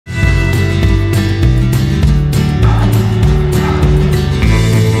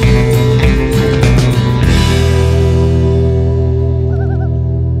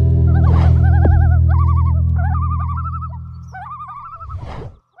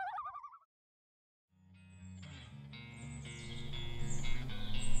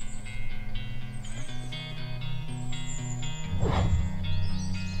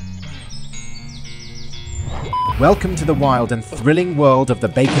Welcome to the wild and thrilling world of the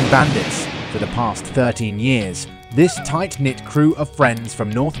Bacon Bandits. For the past 13 years, this tight-knit crew of friends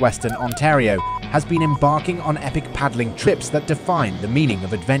from northwestern Ontario has been embarking on epic paddling trips that define the meaning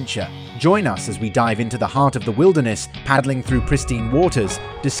of adventure. Join us as we dive into the heart of the wilderness, paddling through pristine waters,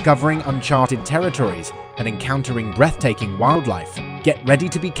 discovering uncharted territories, and encountering breathtaking wildlife. Get ready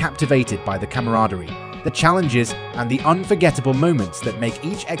to be captivated by the camaraderie, the challenges, and the unforgettable moments that make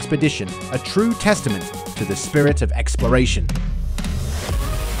each expedition a true testament to the spirit of exploration.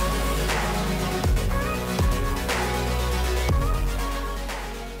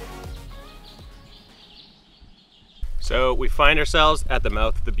 So we find ourselves at the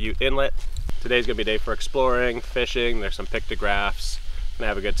mouth of the Butte Inlet. Today's gonna be a day for exploring, fishing, there's some pictographs, gonna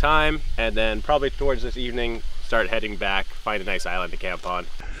have a good time, and then probably towards this evening, start heading back, find a nice island to camp on.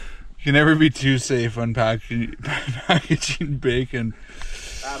 You can never be too safe on packaging bacon.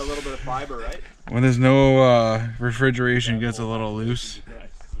 Add a little bit of fiber, right? When there's no refrigeration, it gets a little loose.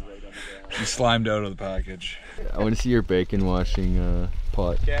 She slimed out of the package. I want to see your bacon washing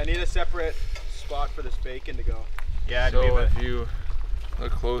pot. Okay, I need a separate spot for this bacon to go. Yeah, so if you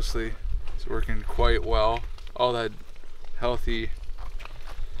look closely, it's working quite well. All that healthy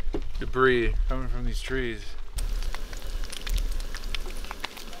debris coming from these trees.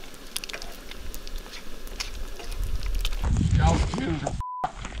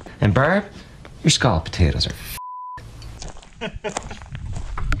 And Barb, your scalloped potatoes are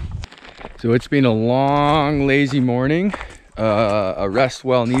So it's been a long, lazy morning, a rest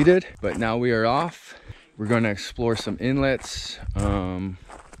well needed, but now we are off. We're going to explore some inlets,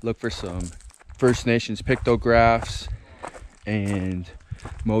 look for some First Nations pictographs, and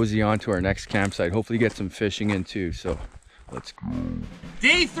mosey on to our next campsite. Hopefully get some fishing in too, so let's go.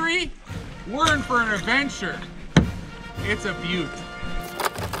 Day 3, we're in for an adventure. It's a beaut.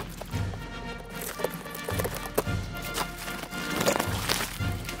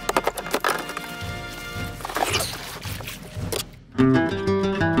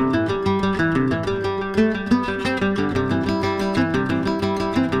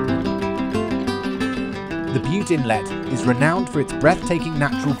 The Butte Inlet is renowned for its breathtaking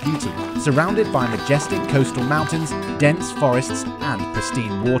natural beauty, surrounded by majestic coastal mountains, dense forests, and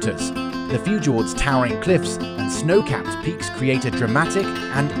pristine waters. The fjord's towering cliffs and snow-capped peaks create a dramatic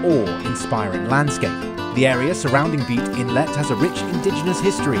and awe-inspiring landscape. The area surrounding Butte Inlet has a rich indigenous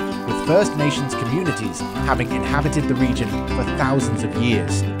history, with First Nations communities having inhabited the region for thousands of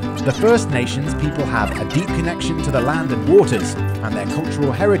years. The First Nations people have a deep connection to the land and waters, and their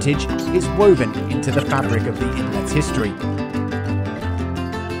cultural heritage is woven into the fabric of the inlet's history.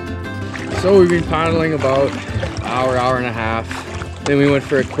 So we've been paddling about an hour and a half. Then we went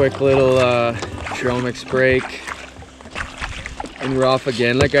for a quick little trail mix break, and we're off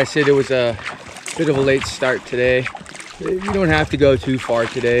again. Like I said, it was a bit of a late start today. You don't have to go too far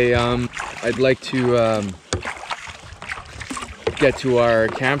today. I'd like to get to our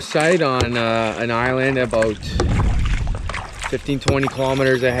campsite on an island about 15-20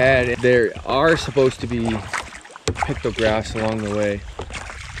 kilometers ahead. There are supposed to be pictographs along the way,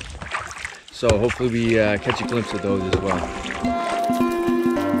 so hopefully we catch a glimpse of those as well.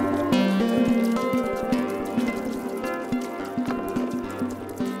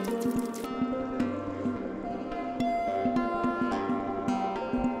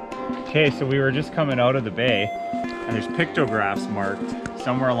 Okay, so we were just coming out of the bay and there's pictographs marked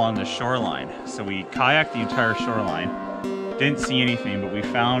somewhere along the shoreline. So we kayaked the entire shoreline, didn't see anything, but we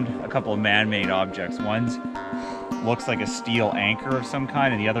found a couple of man-made objects. One's looks like a steel anchor of some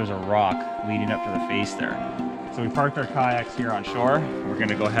kind, and the other's a rock leading up to the face there. So we parked our kayaks here on shore. We're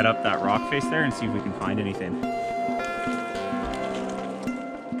gonna go head up that rock face there and see if we can find anything.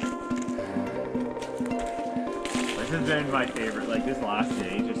 This has been my favorite, like this last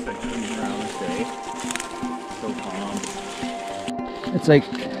day, just like cruising around this day. So calm. It's like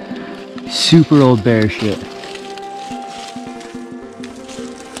super old bear shit.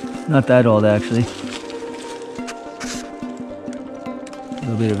 Not that old actually. A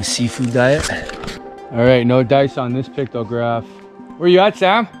little bit of a seafood diet. All right, no dice on this pictograph. Where you at,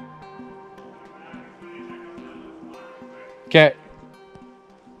 Sam? Okay.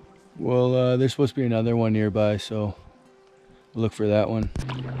 Well, there's supposed to be another one nearby, so we'll look for that one.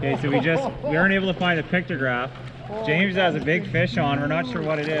 Okay, so we weren't able to find a pictograph. James has a big fish on, we're not sure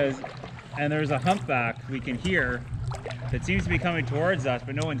what it is. And there's a humpback we can hear that seems to be coming towards us,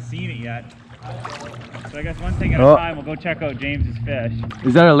 but no one's seen it yet. So I guess one thing at a time, we'll go check out James's fish.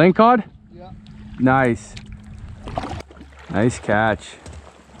 Is that a lingcod? Yeah. Nice. Nice catch.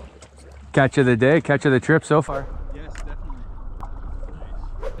 Catch of the day, catch of the trip so far. Yes, definitely.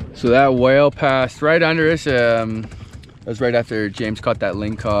 So that whale passed right under us. That was right after James caught that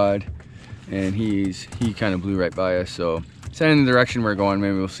lingcod, and he kind of blew right by us. So send in the direction we're going.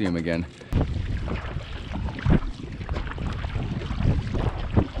 Maybe we'll see him again.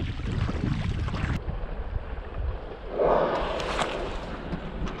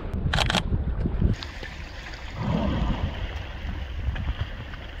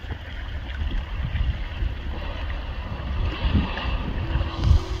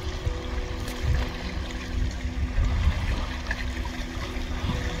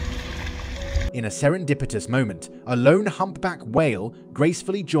 In a serendipitous moment, a lone humpback whale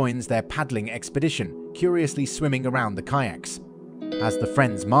gracefully joins their paddling expedition, curiously swimming around the kayaks. As the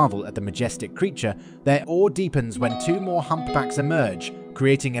friends marvel at the majestic creature, their awe deepens when two more humpbacks emerge,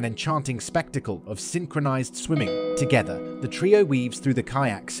 creating an enchanting spectacle of synchronized swimming. Together, the trio weaves through the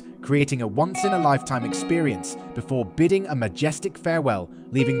kayaks, creating a once-in-a-lifetime experience before bidding a majestic farewell,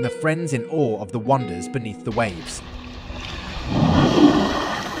 leaving the friends in awe of the wonders beneath the waves.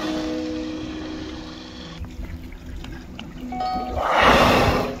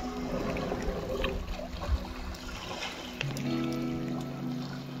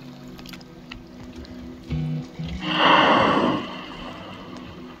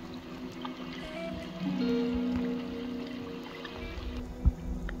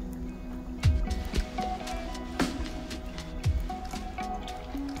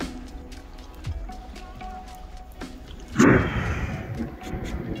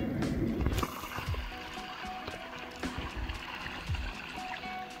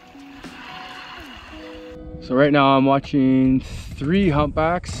 So right now I'm watching 3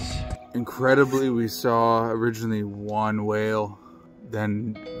 humpbacks. Incredibly, we saw originally one whale,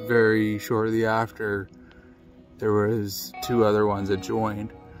 then very shortly after there was 2 other ones that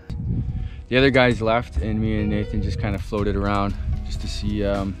joined. The other guys left and me and Nathan just kind of floated around just to see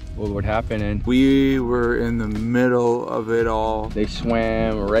what would happen, and We were in the middle of it all. they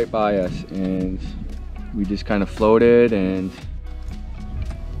swam right by us and we just kind of floated and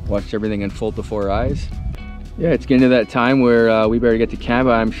watched everything unfold before our eyes. Yeah, it's getting to that time where we better get to camp.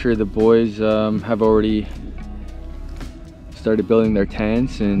 I'm sure the boys have already started building their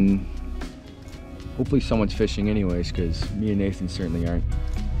tents, and hopefully someone's fishing anyways, because me and Nathan certainly aren't.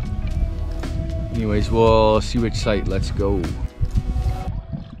 Anyways, we'll see which site. Let's go.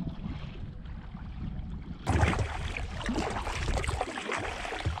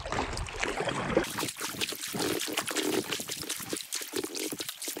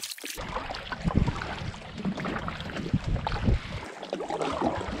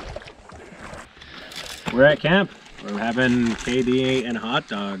 We're at camp. We're having KD and hot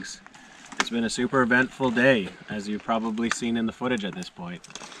dogs. It's been a super eventful day, as you've probably seen in the footage at this point.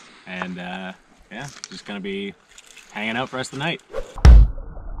 And yeah, just gonna be hanging out for the rest of the night.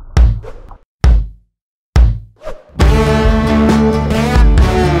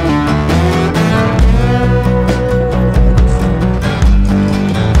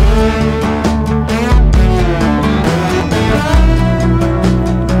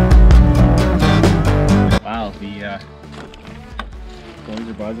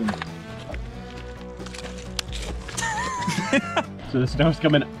 So the snow's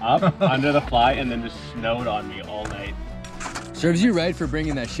coming up under the fly and then just snowed on me all night. Serves you right for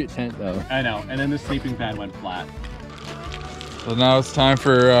bringing that shit tent though. I know, and then the sleeping pad went flat. So now it's time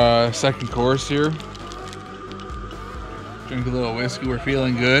for second course here. Drink a little whiskey, we're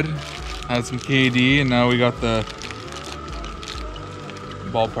feeling good. Had some KD, and now we got the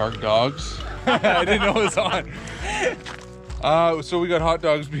ballpark dogs. I didn't know it was on. So we got hot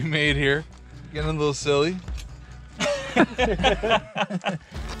dogs being made here. Getting a little silly.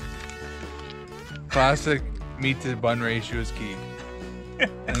 Classic meat to bun ratio is key.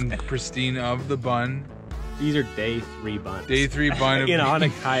 And pristine of the bun. These are day 3 buns. Day 3 bun. On a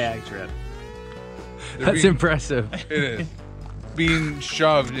kayak trip. That's impressive. It is. Being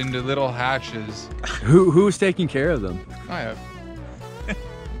shoved into little hatches. Who's taking care of them? I have.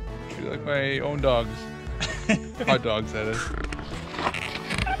 Treat like my own dogs. Hot dogs, that is.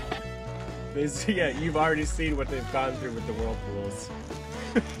 Yeah, you've already seen what they've gone through with the whirlpools.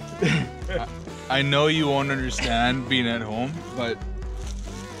 I know you won't understand being at home, but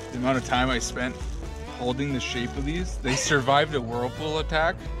the amount of time I spent holding the shape of these, they survived a whirlpool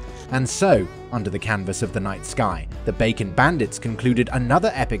attack. And so, under the canvas of the night sky, the Bacon Bandits concluded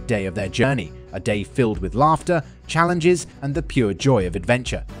another epic day of their journey, a day filled with laughter, challenges, and the pure joy of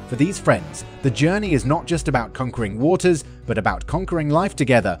adventure. For these friends, the journey is not just about conquering waters, but about conquering life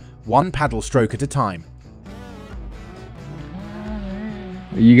together, one paddle stroke at a time.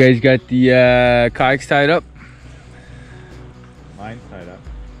 You guys got the kayaks tied up? Mine's tied up.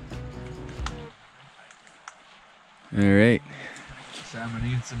 All right. Salmon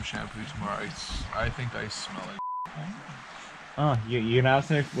eating some shampoo tomorrow. I think I smell it. Oh, you can ask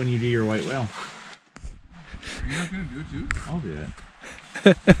next when you do your white whale. Are you not gonna do it too? I'll do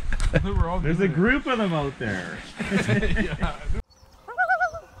it. I thought we're all There's a doing it. group of them out there. Yeah.